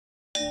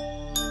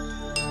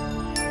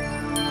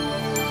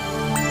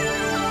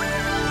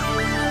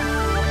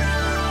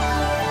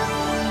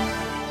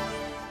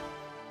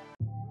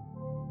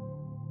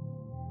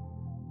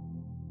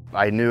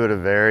I knew at a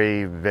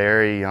very,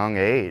 very young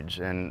age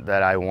and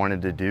that I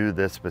wanted to do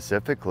this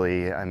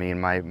specifically. I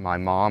mean, my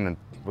mom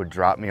would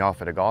drop me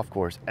off at a golf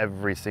course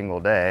every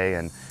single day,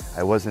 and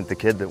I wasn't the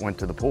kid that went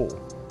to the pool.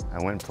 I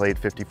went and played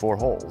 54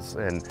 holes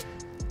and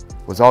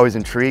was always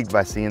intrigued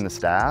by seeing the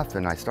staff,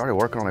 and I started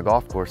working on a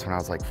golf course when I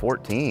was like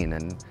 14,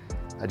 and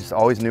I just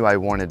always knew I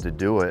wanted to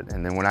do it.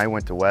 And then when I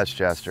went to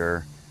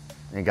Westchester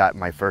and got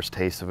my first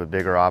taste of a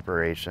bigger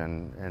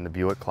operation in the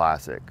Buick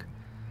Classic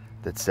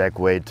that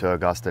segued to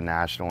Augusta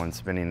National and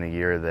spending a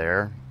year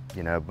there,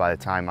 you know, by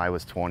the time I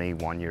was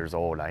 21 years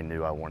old, I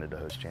knew I wanted to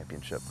host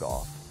championship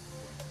golf.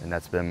 And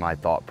that's been my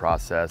thought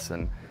process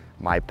and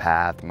my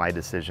path, my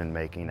decision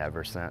making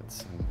ever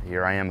since. And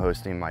here I am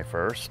hosting my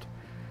first,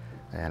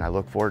 and I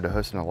look forward to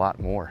hosting a lot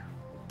more.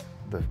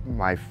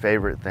 My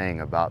favorite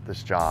thing about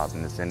this job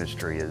in this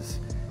industry is,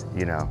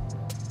 you know,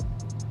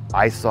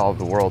 I solve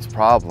the world's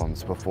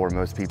problems before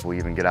most people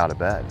even get out of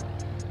bed.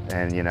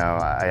 And, you know,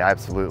 I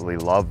absolutely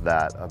love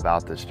that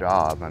about this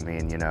job. I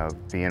mean, you know,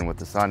 being with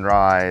the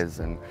sunrise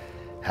and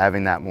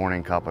having that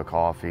morning cup of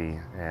coffee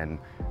and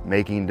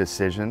making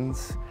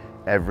decisions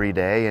every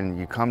day. And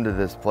you come to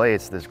this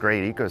place, this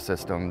great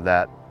ecosystem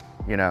that,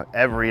 you know,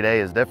 every day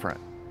is different.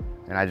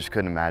 And I just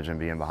couldn't imagine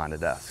being behind a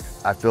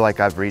desk. I feel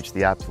like I've reached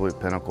the absolute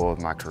pinnacle of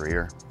my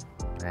career.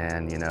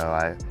 And, you know,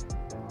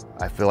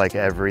 I feel like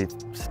every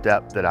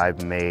step that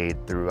I've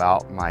made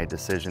throughout my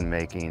decision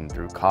making,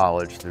 through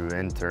college, through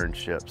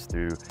internships,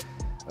 through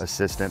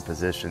assistant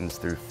positions,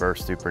 through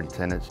first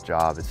superintendent's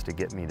job, is to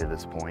get me to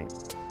this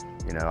point.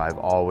 You know, I've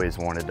always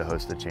wanted to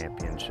host a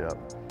championship,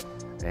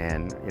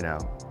 and you know,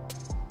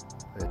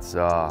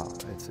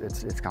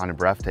 it's kind of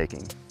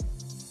breathtaking.